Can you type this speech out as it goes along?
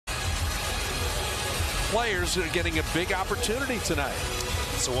players are getting a big opportunity tonight.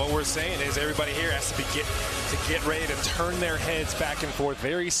 So what we're saying is everybody here has to get ready to turn their heads back and forth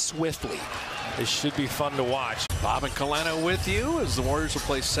very swiftly. This should be fun to watch. Bob and Kalena with you as the Warriors will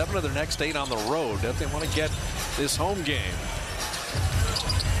play 7 of their next 8 on the road. Don't they want to get this home game?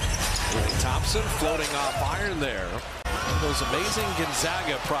 Klay Thompson floating off iron there. Those amazing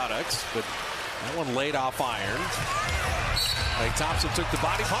Gonzaga products, but that one laid off iron. Klay Thompson took the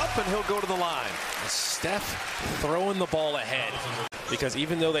body pump, and he'll go to the line. Steph throwing the ball ahead, because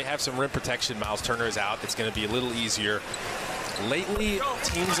even though they have some rim protection, Miles Turner is out. It's going to be a little easier. Lately,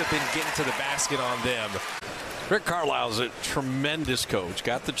 teams have been getting to the basket on them. Rick Carlisle's a tremendous coach.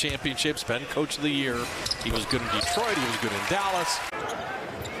 Got the championships, been coach of the year. He was good in Detroit. He was good in Dallas.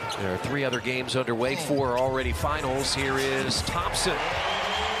 There are 3 other games underway. 4 are already finals. Here is Thompson.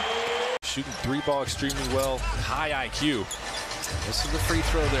 Shooting 3-ball extremely well. High IQ. This is the free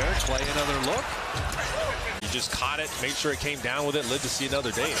throw there. Klay another look. He just caught it, made sure it came down with it, lived to see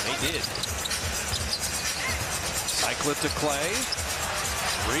another day, and they did. Cycle it to Klay.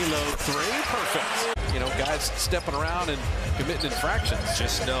 Reload 3. Perfect. You know, guys stepping around and committing infractions.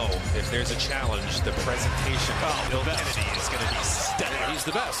 Just know, if there's a challenge, the presentation of Bill Kennedy is going to be stellar. He's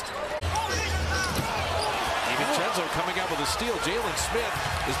the best. DiVincenzo coming out with a steal. Jalen Smith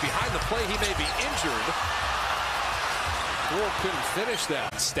is behind the play. He may be injured. Ford couldn't finish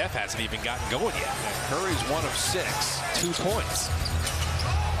that. Steph hasn't even gotten going yet. Curry's 1 of 6. 2 points.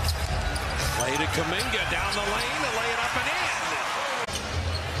 Play to Kuminga down the lane to lay it up and in.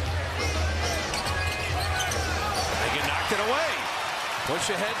 They knocked it away. Push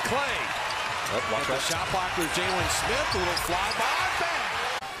ahead, Klay. Watch the shot blocker, Jalen Smith. A little flyby. Bang.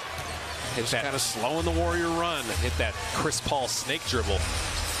 It's kind of slowing the Warrior run. Hit that Chris Paul snake dribble.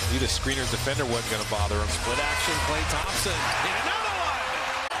 Knew the screener defender wasn't going to bother him. Split action, Klay Thompson. Hit another one.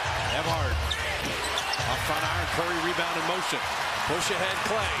 Nemhard. Up front iron, Curry rebound in motion. Push ahead,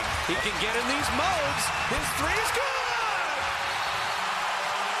 Klay. He can get in these modes. His 3 is good.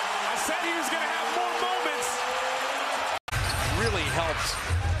 I said he was going to have more moments. Really helped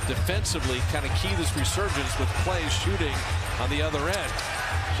defensively kind of key this resurgence with Klay shooting on the other end.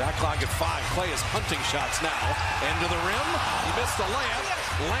 Shot clock at 5. Klay is hunting shots now. End of the rim. He missed the layup.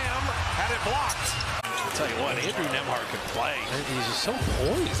 Lamb had it blocked. I'll tell you what, Andrew Nemhard can play. He's just so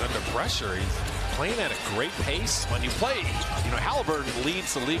poised under pressure. He's playing at a great pace. When you play, you know, Halliburton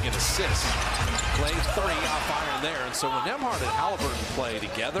leads the league in assists. Klay 3 off iron there. And so when Nemhard and Halliburton play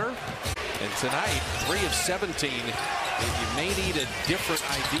together, and tonight, 3 of 17, you may need a different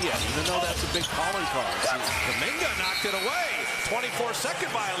idea, even though that's a big calling card. Kuminga knocked it away. 24-second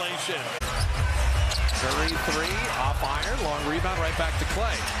violation. Curry 3 off iron. Long rebound right back to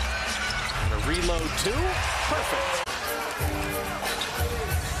Klay. And a reload 2. Perfect.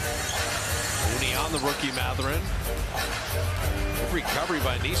 Mooney on the rookie Mathurin. Good recovery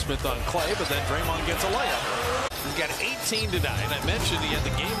by Nesmith on Klay, but then Draymond gets a layup. He's got 18 tonight. I mentioned he had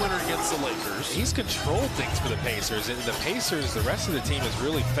the game winner against the Lakers. He's controlled things for the Pacers. And the Pacers, the rest of the team has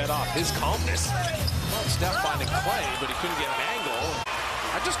really fed off his calmness. Well, Steph finding Klay, but he couldn't get an angle.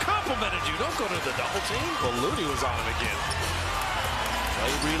 I just complimented you. Don't go to the double team. Well, Looney was on him again.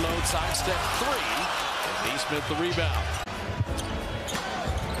 Klay reload, sidestep 3. And Nesmith the rebound.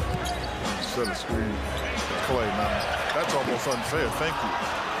 Set a screen. Klay, now that's almost unfair. Thank you.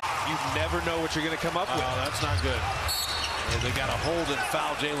 You never know what you're going to come up with. Oh, that's not good. And they got to hold and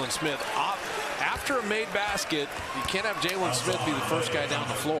foul Jalen Smith. After a made basket, you can't have Jalen Smith be the first guy down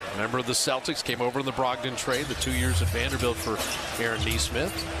the floor. Member of the Celtics, came over in the Brogdon trade, the 2 years at Vanderbilt for Aaron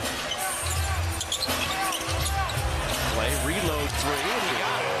Nesmith. Klay reload 3, and he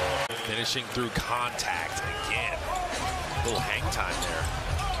got it. Finishing through contact again. A little hang time there.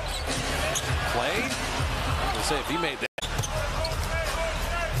 Klay, let's say if he made that.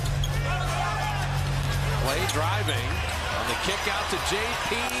 Klay driving on the kick out to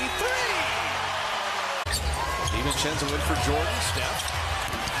JP 3. DiVincenzo in for Jordan. Steph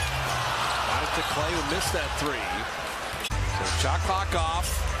got it to Klay, who missed that 3. So shot clock off.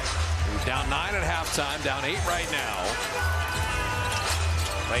 We're down 9 at halftime, down 8 right now.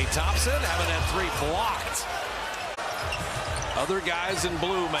 Klay Thompson having that 3 blocked. Other guys in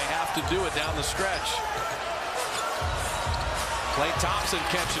blue may have to do it down the stretch. Klay Thompson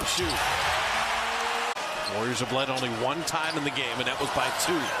catch and shoot. Warriors have led only 1 time in the game, and that was by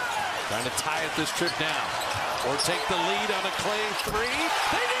 2. Trying to tie it this trip down. Or take the lead on a Klay 3.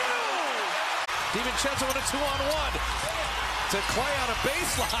 They do! DiVincenzo in a 2-on-1. To Klay on a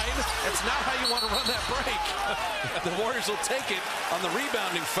baseline. It's not how you want to run that break. The Warriors will take it on the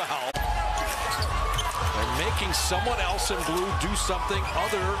rebounding foul. They're making someone else in blue do something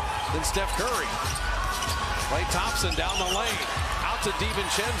other than Steph Curry. Klay Thompson down the lane. Out to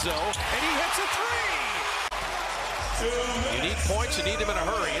DiVincenzo, and he hits a three. You need points, you need them in a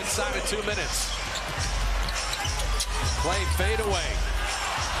hurry. Inside of 2 minutes. Klay fade away.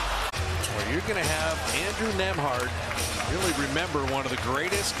 Well, you're going to have Andrew Nembhard really remember one of the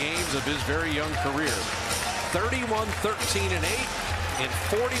greatest games of his very young career. 31, 13, and 8 in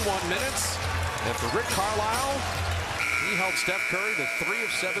 41 minutes. And for Rick Carlisle, he held Steph Curry to 3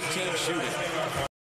 of 17 shooting.